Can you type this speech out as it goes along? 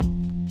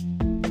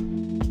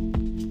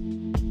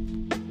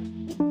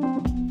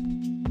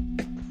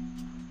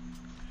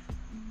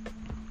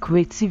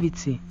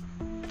Creativity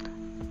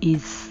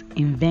is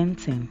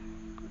inventing,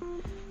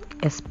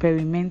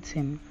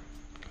 experimenting,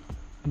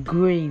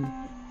 growing,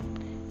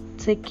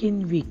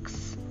 taking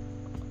risks,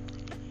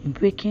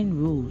 breaking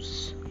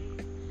rules,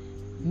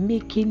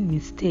 making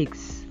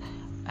mistakes,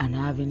 and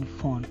having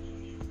fun.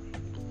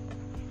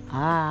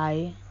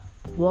 Hi,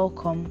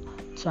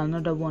 welcome to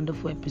another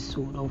wonderful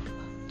episode of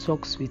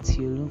Talks with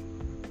You.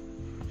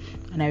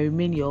 And I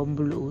remain your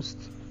humble host,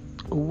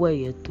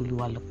 Oweye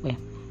Toluwalope.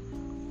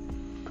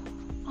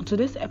 On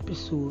today's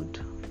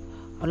episode,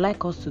 I'd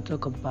like us to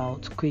talk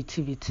about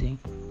creativity.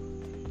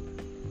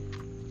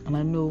 And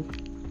I know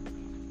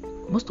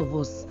most of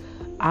us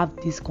have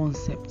this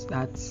concept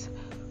that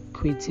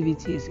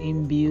creativity is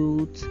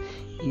inbuilt,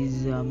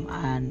 is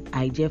an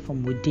idea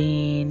from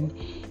within,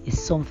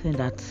 is something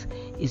that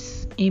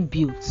is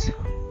inbuilt.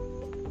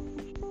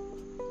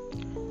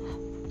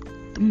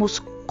 The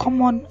most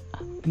common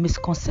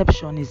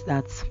misconception is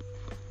that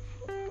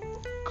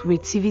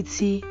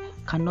creativity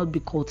cannot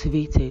be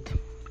cultivated.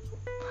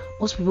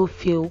 Most people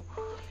feel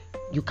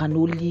you can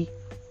only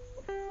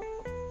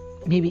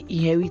maybe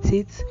inherit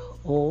it,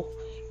 or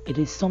it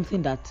is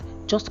something that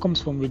just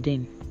comes from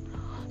within,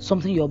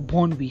 something you're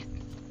born with.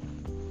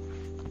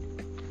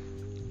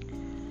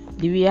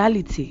 The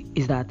reality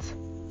is that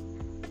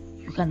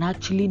you can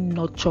actually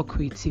nurture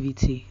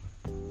creativity.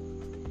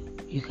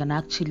 You can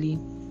actually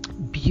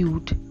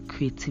build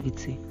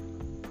creativity.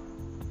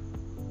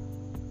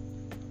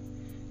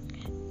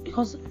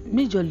 Because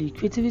majorly,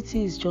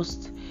 creativity is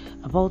just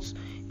about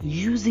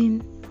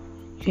using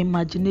your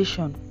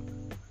imagination,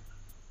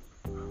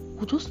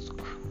 or just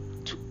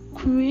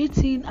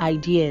creating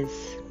ideas,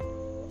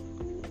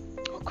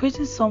 or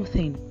creating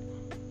something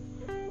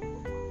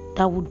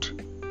that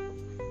would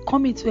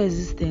come into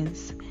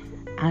existence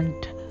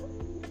and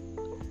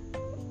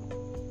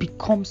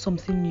become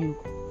something new.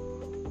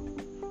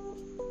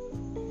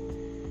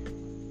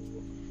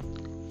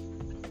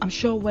 I'm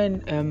sure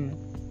when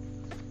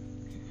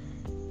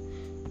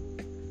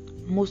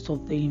most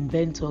of the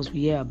inventors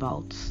we hear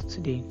about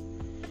today,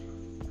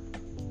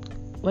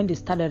 when they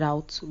started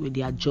out with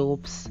their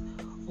jobs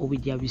or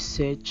with their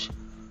research,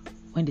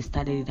 when they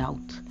started it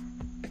out,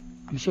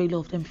 I'm sure a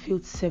lot of them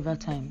failed several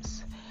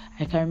times.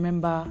 I can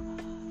remember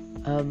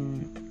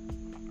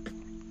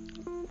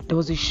there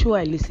was a show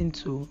I listened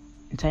to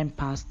in time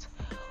past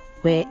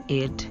where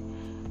Ed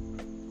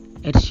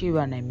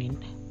Sheeran,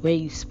 where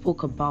he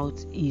spoke about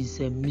his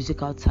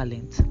musical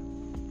talent,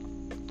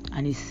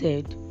 and he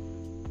said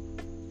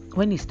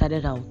when he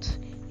started out,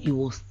 it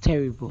was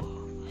terrible.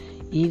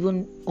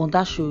 Even on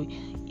that show,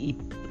 he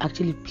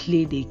actually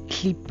played a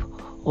clip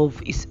of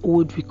his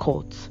old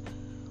records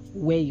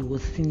where he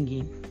was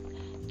singing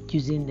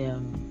using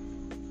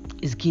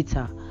his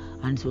guitar,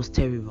 and it was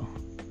terrible.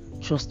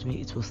 Trust me,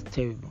 it was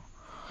terrible.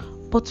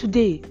 But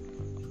today,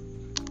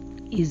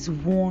 he's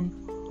one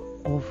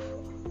of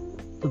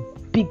the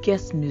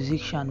biggest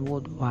musicians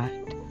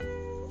worldwide.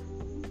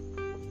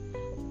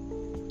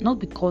 Not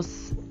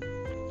because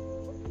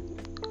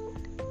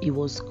he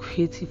was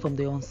creative from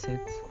the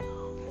onset,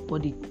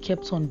 but he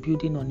kept on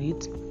building on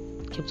it,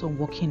 kept on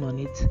working on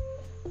it.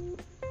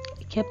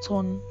 He kept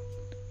on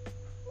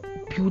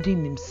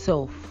building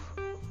himself,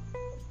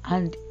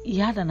 and he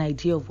had an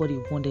idea of what he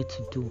wanted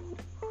to do,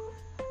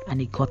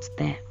 and he got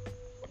there.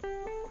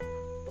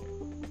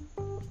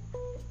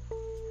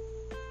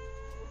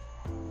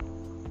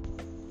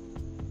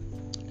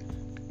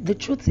 The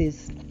truth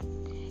is,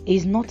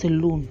 he's not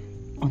alone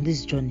on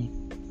this journey,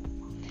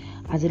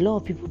 as a lot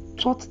of people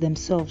taught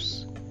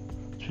themselves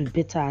to be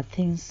better at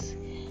things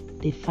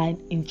they find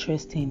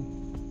interesting.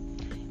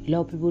 A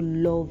lot of people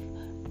love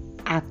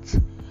art,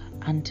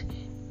 and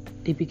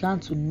they began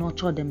to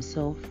nurture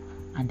themselves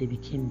and they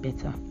became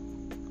better.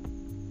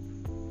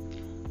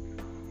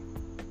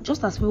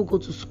 Just as people go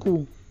to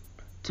school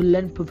to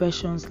learn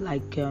professions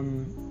like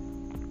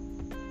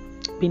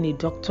being a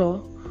doctor,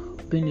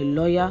 being a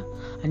lawyer,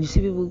 and you see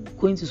people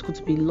going to school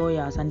to be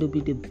lawyers and they'll be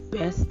the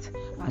best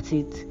at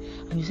it,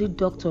 and you see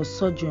doctors,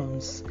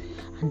 surgeons,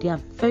 and they are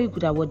very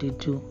good at what they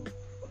do.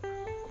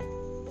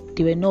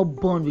 They were not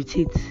born with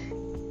it,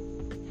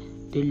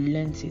 they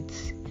learned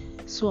it.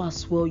 So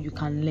as well, you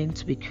can learn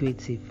to be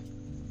creative.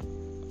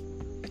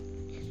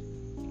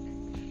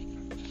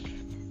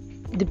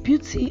 The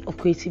beauty of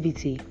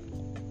creativity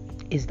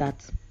is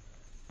that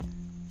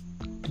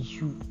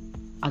you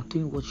are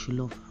doing what you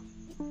love.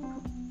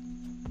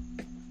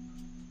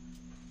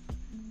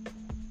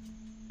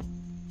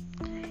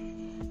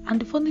 And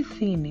the funny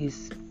thing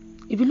is,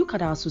 if you look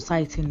at our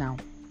society now,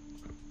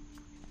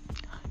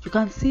 you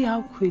can see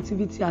how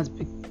creativity has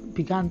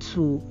begun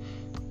to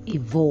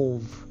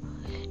evolve.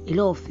 A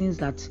lot of things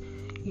that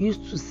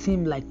used to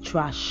seem like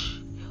trash,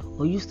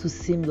 or used to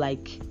seem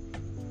like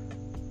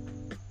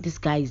this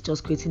guy is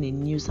just creating a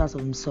nuisance of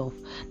himself,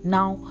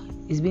 now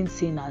is being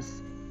seen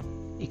as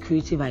a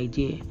creative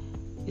idea.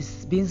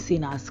 It's being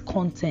seen as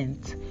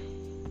content,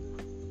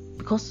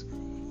 because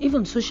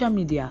even social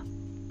media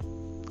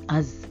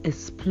has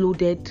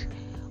exploded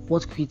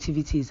what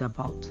creativity is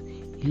about.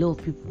 a lot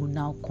of people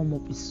now come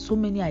up with so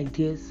many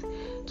ideas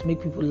to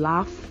make people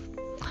laugh.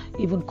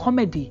 Even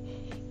comedy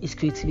is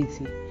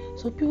creativity.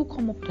 So people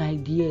come up with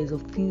ideas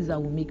of things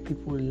that will make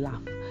people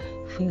laugh,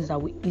 things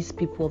that will ease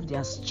people of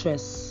their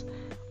stress.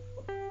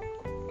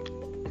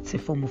 It's a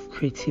form of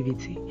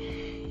creativity.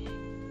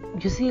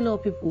 You see a lot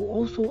of people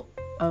also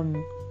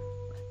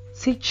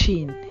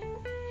teaching.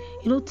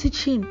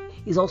 Teaching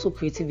is also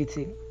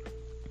creativity,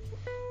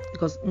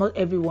 because not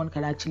everyone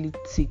can actually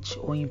teach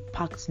or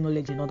impact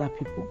knowledge in other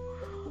people.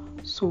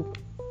 So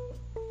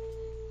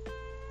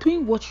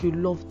doing what you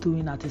love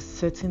doing at a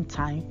certain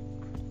time,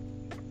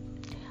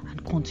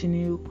 and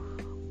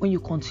when you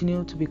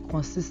continue to be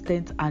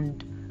consistent,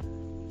 and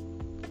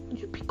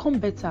you become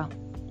better.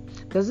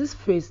 There's this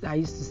phrase that I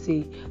used to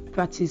say,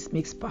 practice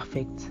makes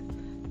perfect.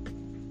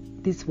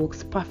 This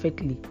works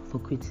perfectly for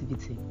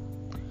creativity.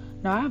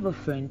 Now, I have a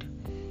friend,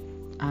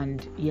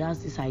 and he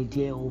has this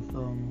idea of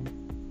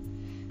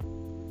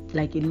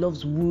he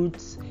loves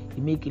woods.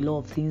 He make a lot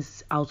of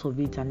things out of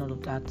it and all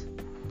of that.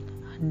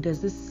 And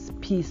there's this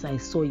piece I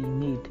saw he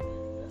made,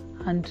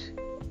 and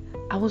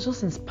I was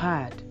just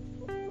inspired.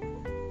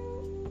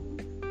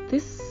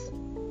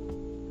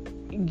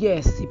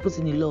 Yes, he put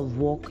in a lot of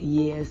work.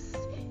 Yes,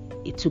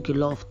 it took a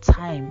lot of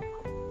time,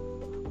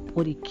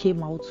 but it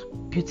came out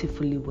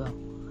beautifully well.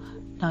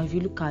 Now, if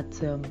you look at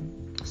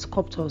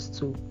sculptors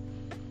too,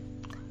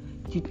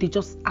 they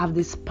just have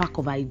this spark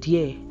of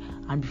idea,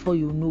 and before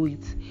you know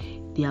it,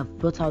 they have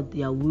brought out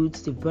their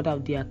woods, they've brought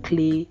out their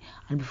clay,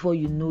 and before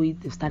you know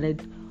it, they've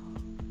started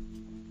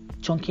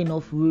chunking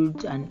off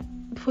wood,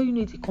 and before you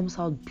know it, it comes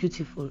out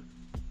beautiful.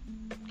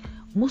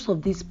 Most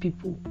of these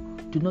people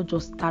do not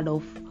just start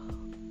off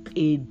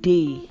a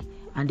day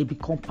and they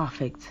become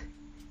perfect.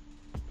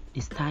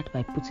 They start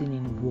by putting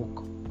in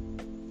work.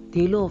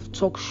 There are a lot of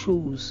talk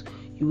shows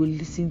you will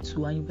listen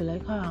to and you'll be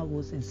like, I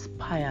was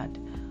inspired.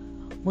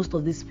 Most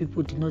of these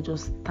people did not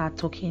just start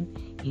talking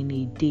in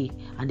a day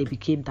and they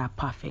became that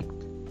perfect.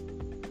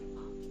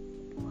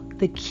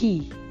 The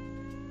key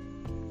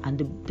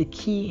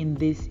in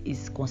this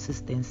is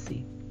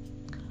consistency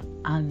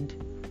and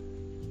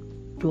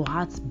your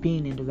heart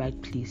being in the right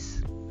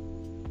place.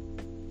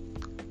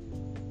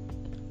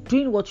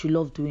 Doing what you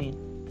love doing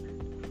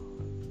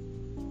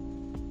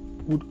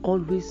would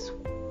always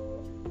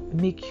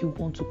make you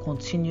want to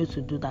continue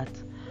to do that.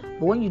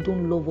 But when you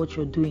don't love what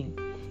you're doing,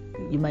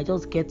 you might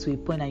just get to a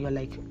point and you're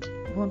like,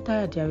 I'm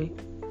tired, Jerry.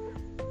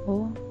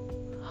 Oh,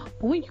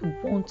 but when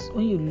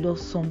you love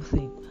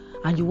something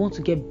and you want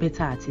to get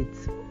better at it,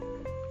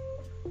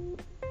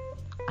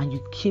 and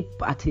you keep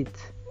at it,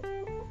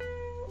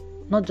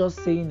 not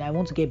just saying I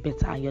want to get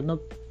better and you're not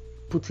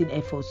putting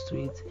efforts to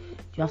it,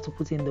 you have to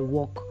put in the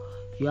work,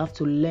 you have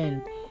to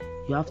learn,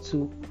 you have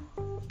to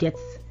get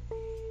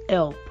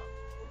help,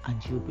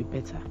 and you'll be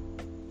better.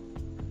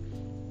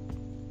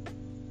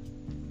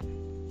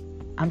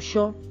 I'm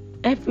sure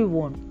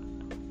everyone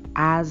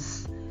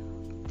has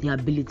the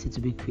ability to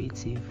be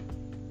creative.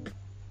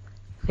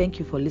 Thank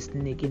you for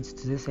listening again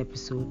to this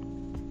episode.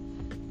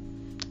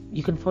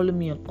 You can follow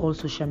me on all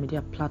social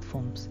media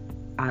platforms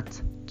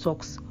at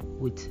Talks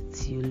with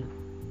Tiolu.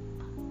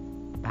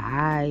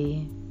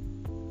 Bye.